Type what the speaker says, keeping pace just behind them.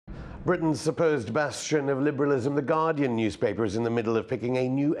Britain's supposed bastion of liberalism, The Guardian newspaper is in the middle of picking a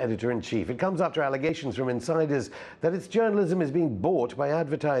new editor-in-chief. It comes after allegations from insiders that its journalism is being bought by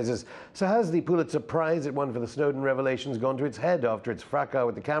advertisers. So has the Pulitzer Prize it won for the Snowden revelations gone to its head after its fracas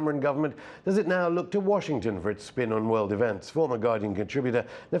with the Cameron government? Does it now look to Washington for its spin on world events? Former Guardian contributor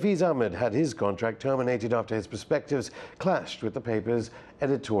Nafeez Ahmed had his contract terminated after his perspectives clashed with the paper's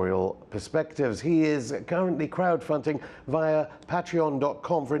editorial perspectives. He is currently crowdfunding via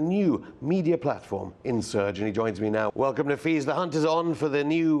patreon.com for a new media platform in surge, and he joins me now. Welcome, Nafeez. The hunt is on for the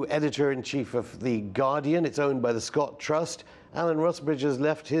new editor-in-chief of The Guardian. It's owned by the Scott Trust. Alan Rusbridge has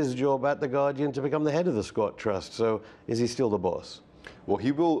left his job at The Guardian to become the head of the Scott Trust. So is he still the boss? Well,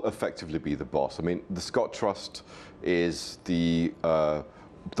 he will effectively be the boss. I mean, the Scott Trust is the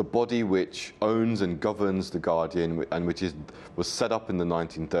body which owns and governs The Guardian, and which was set up in the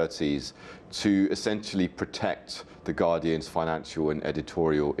 1930s to essentially protect The Guardian's financial and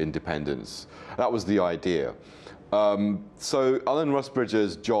editorial independence. That was the idea. So Alan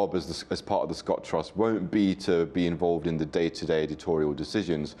Rusbridge's job as part of the Scott Trust won't be to be involved in the day-to-day editorial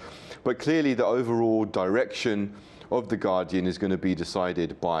decisions, but clearly the overall direction of The Guardian is going to be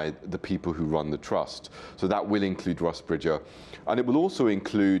decided by the people who run the trust. So that will include Rusbridge, and it will also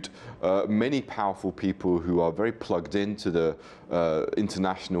include many powerful people who are very plugged into the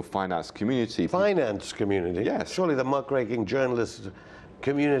international finance community. Finance community? Yes. Surely the muckraking journalist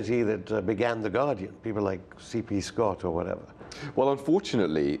community that began The Guardian, people like C.P. Scott or whatever. Well,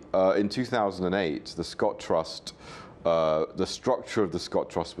 unfortunately, in 2008, the Scott Trust, the structure of the Scott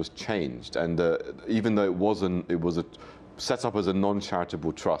Trust was changed, and even though it was set up as a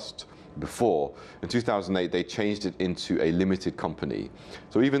non-charitable trust before, in 2008 they changed it into a limited company.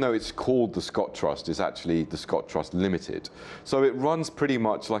 So even though it's called the Scott Trust, it's actually the Scott Trust Limited. So it runs pretty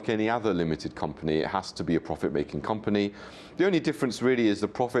much like any other limited company. It has to be a profit-making company. The only difference really is the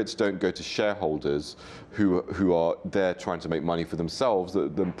profits don't go to shareholders who are there trying to make money for themselves.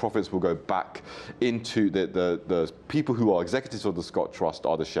 The profits will go back into the people who are executives of the Scott Trust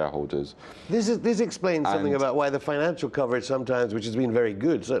are the shareholders. This explains something about why the financial coverage sometimes, which has been very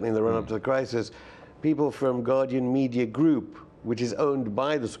good, certainly in the run-up to the crisis, people from Guardian Media Group, which is owned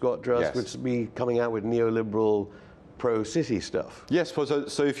by the Scott Trust, Yes. which be coming out with neoliberal pro-city stuff. Yes,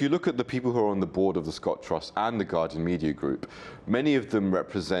 so if you look at the people who are on the board of the Scott Trust and the Guardian Media Group, many of them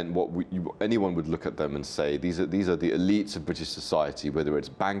represent what anyone would look at them and say, these are the elites of British society, whether it's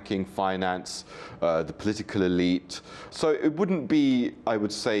banking, finance, the political elite. So it wouldn't be, I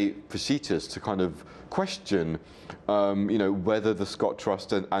would say, facetious to kind of question whether the Scott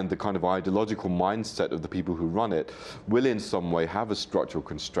Trust and the kind of ideological mindset of the people who run it will in some way have a structural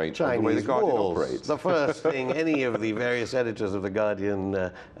constraint on the way the Guardian operates. The first thing any of the various editors of the Guardian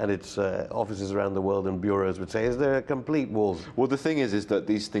and its offices around the world and bureaus would say is there are complete walls. Well, the thing is that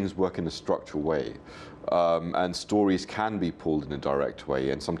these things work in a structural way, and stories can be pulled in a direct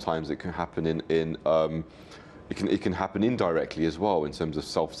way, and sometimes it can happen it can happen indirectly as well in terms of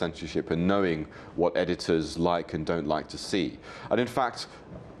self-censorship and knowing what editors like and don't like to see. And in fact,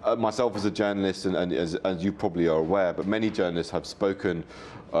 myself as a journalist, and as you probably are aware, but many journalists have spoken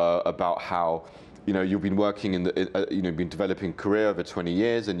about how you've been working been developing a career over 20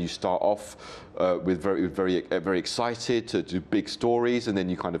 years, and you start off with very excited to do big stories, and then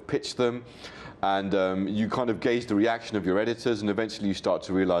you kind of pitch them. And you kind of gauge the reaction of your editors, and eventually you start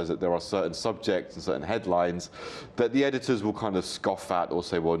to realize that there are certain subjects and certain headlines that the editors will kind of scoff at or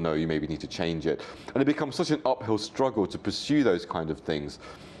say, well, no, you maybe need to change it. And it becomes such an uphill struggle to pursue those kind of things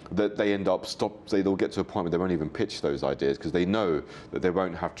that they end up they'll get to a point where they won't even pitch those ideas because they know that they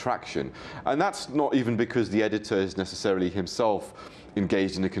won't have traction. And that's not even because the editor is necessarily himself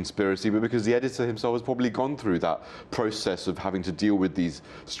engaged in a conspiracy, but because the editor himself has probably gone through that process of having to deal with these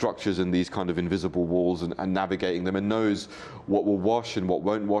structures and these kind of invisible walls and navigating them, and knows what will wash and what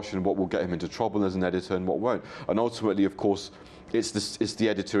won't wash and what will get him into trouble as an editor and what won't. And ultimately, of course, it's the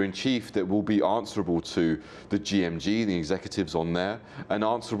editor-in-chief that will be answerable to the GMG, the executives on there, and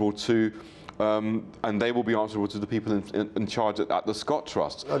answerable to and they will be answerable to the people in charge at the Scott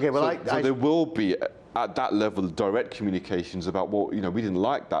Trust. Okay, well, so there will be at that level direct communications about, well, we didn't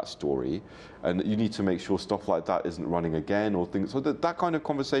like that story, and you need to make sure stuff like that isn't running again or things. So that kind of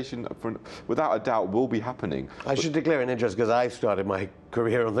conversation, without a doubt, will be happening. I should declare an interest because I started my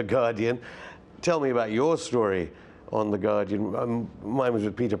career on The Guardian. Tell me about your story on The Guardian. Mine was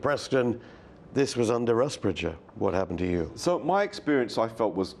with Peter Preston. This was under Rusbridge. What happened to you? So my experience, I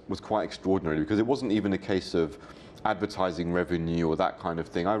felt, was quite extraordinary, because it wasn't even a case of advertising revenue or that kind of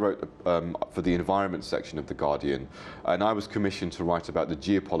thing. I wrote for the environment section of The Guardian, and I was commissioned to write about the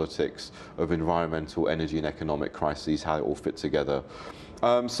geopolitics of environmental, energy and economic crises, how it all fit together.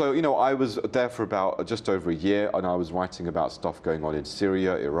 So, I was there for about just over a year, and I was writing about stuff going on in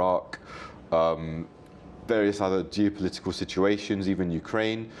Syria, Iraq, various other geopolitical situations, even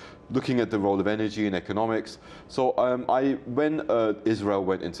Ukraine, looking at the role of energy and economics. So when Israel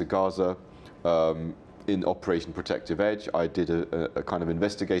went into Gaza, in Operation Protective Edge, I did a kind of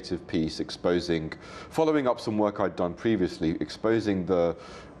investigative piece following up some work I'd done previously, exposing the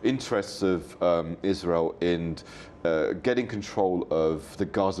interests of Israel in getting control of the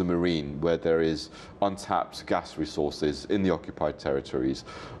Gaza Marine, where there is untapped gas resources in the occupied territories,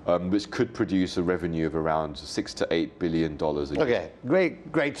 which could produce a revenue of around $6 to $8 billion a year. Okay,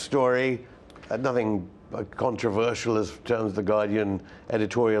 great story. Nothing controversial as terms of the Guardian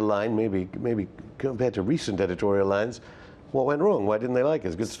editorial line, maybe compared to recent editorial lines. What went wrong? Why didn't they like it?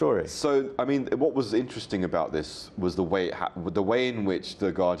 It's a good story. So, what was interesting about this was the way in which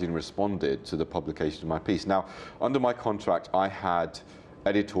the Guardian responded to the publication of my piece. Now, under my contract, I had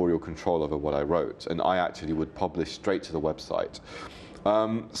editorial control over what I wrote, and I actually would publish straight to the website.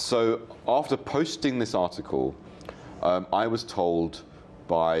 So, after posting this article, I was told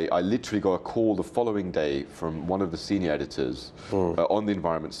I literally got a call the following day from one of the senior editors on the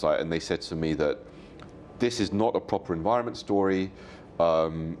environment site, and they said to me that this is not a proper environment story.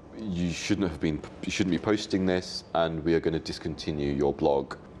 You shouldn't be posting this, and we are going to discontinue your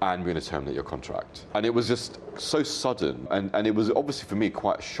blog, and we're going to terminate your contract. And it was just so sudden, and it was obviously for me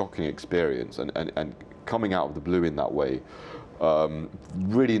quite a shocking experience, and coming out of the blue in that way.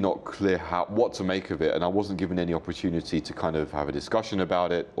 Really not clear what to make of it, and I wasn't given any opportunity to kind of have a discussion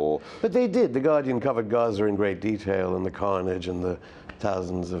about it. But they did. The Guardian covered Gaza in great detail, and the carnage and the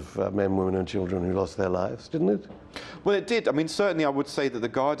thousands of men, women and children who lost their lives, didn't it? Well, it did. Certainly I would say that the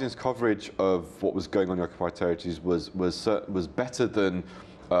Guardian's coverage of what was going on in the occupied territories was better than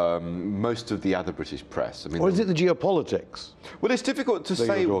most of the other British press. Or is it the geopolitics? Well, it's difficult to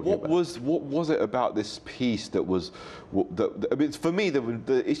say what was it about this piece that was. For me,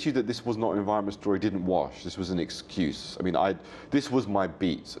 the issue that this was not an environment story didn't wash. This was an excuse. This was my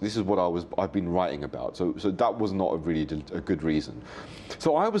beat. This is what I've been writing about. So that was not a good reason.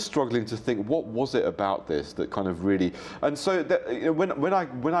 So I was struggling to think, what was it about this that kind of really. And so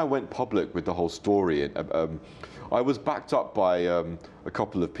when I went public with the whole story. I was backed up by a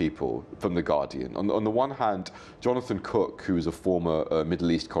couple of people from The Guardian. On the one hand, Jonathan Cook, who was a former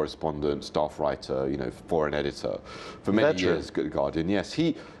Middle East correspondent, staff writer, foreign editor for many years at The Guardian. Yes,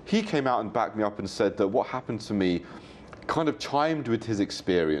 he came out and backed me up and said that what happened to me kind of chimed with his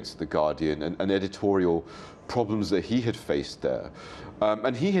experience at The Guardian and editorial problems that he had faced there.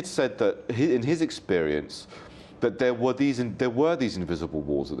 And he had said that in his experience, that there were these invisible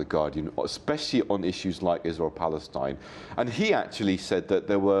walls at The Guardian, especially on issues like Israel-Palestine. And he actually said that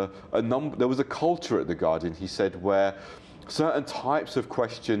there was a culture at The Guardian, he said, where certain types of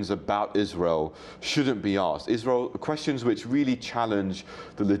questions about Israel shouldn't be asked. Questions which really challenge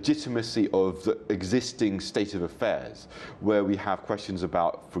the legitimacy of the existing state of affairs, where we have questions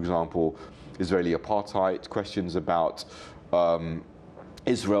about, for example, Israeli apartheid, questions about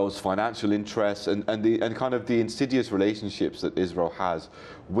Israel's financial interests and kind of the insidious relationships that Israel has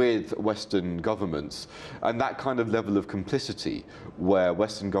with Western governments, and that kind of level of complicity where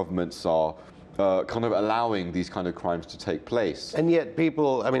Western governments are kind of allowing these kind of crimes to take place. And yet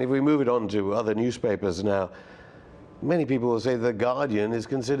people, if we move it on to other newspapers now, many people will say The Guardian is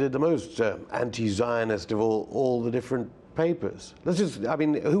considered the most anti-Zionist of all the different papers. Who is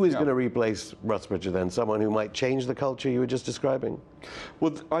going to replace Rusbridger then? Someone who might change the culture you were just describing?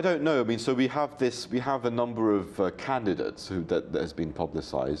 Well, I don't know. So we have a number of candidates that has been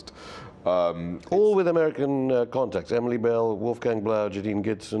publicised. All with American contacts. Emily Bell, Wolfgang Blau, Jadine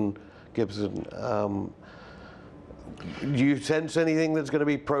Gibson. Do you sense anything that's going to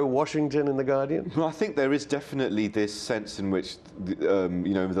be pro-Washington in The Guardian? Well, I think there is definitely this sense in which,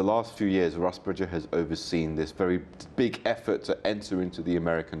 over the last few years, Rusbridger has overseen this very big effort to enter into the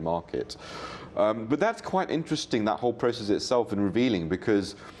American market. But that's quite interesting, that whole process itself, and revealing,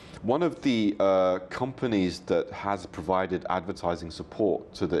 because one of the companies that has provided advertising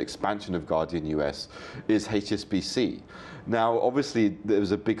support to the expansion of Guardian US is HSBC. Now, obviously, there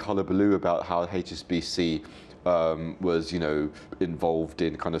was a big hullabaloo about how HSBC was, involved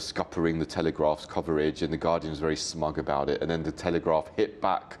in kind of scuppering the Telegraph's coverage, and The Guardian was very smug about it. And then the Telegraph hit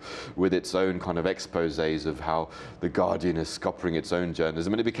back with its own kind of exposés of how The Guardian is scuppering its own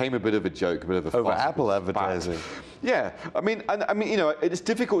journalism, and it became a bit of a joke, a bit of a over Apple advertising. Yeah, it's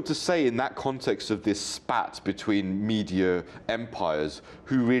difficult to say in that context of this spat between media empires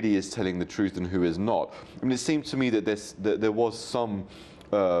who really is telling the truth and who is not. It seemed to me that there was some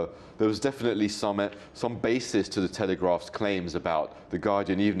there was definitely some basis to the Telegraph's claims about the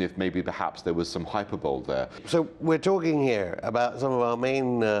Guardian, even if maybe perhaps there was some hyperbole there. So we're talking here about some of our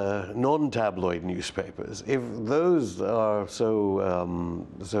main non-tabloid newspapers. If those are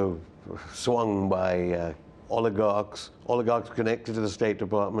so swung by oligarchs connected to the State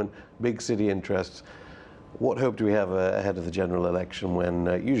Department, big city interests, what hope do we have ahead of the general election when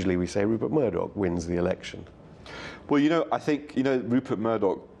usually we say Rupert Murdoch wins the election? Well, I think, Rupert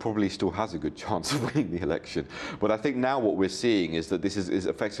Murdoch probably still has a good chance of winning the election. But I think now what we're seeing is that this is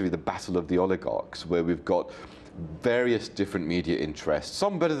effectively the battle of the oligarchs, where we've got various different media interests,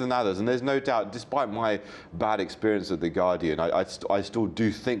 some better than others. And there's no doubt, despite my bad experience with The Guardian, I still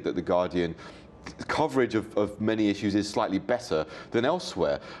do think that The Guardian coverage of many issues is slightly better than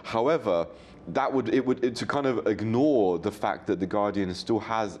elsewhere. However, to kind of ignore the fact that The Guardian still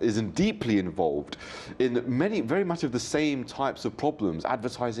isn't deeply involved in very much of the same types of problems,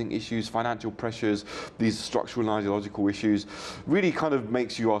 advertising issues, financial pressures, these structural and ideological issues, really kind of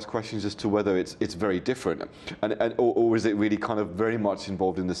makes you ask questions as to whether it's very different, or is it really kind of very much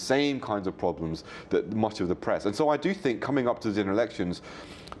involved in the same kinds of problems that much of the press. And so I do think coming up to the general elections,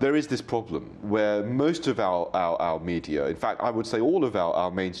 there is this problem where most of our media, in fact, I would say all of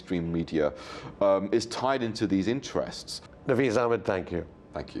our mainstream media, is tied into these interests. Nafeez Ahmed, thank you.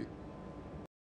 Thank you.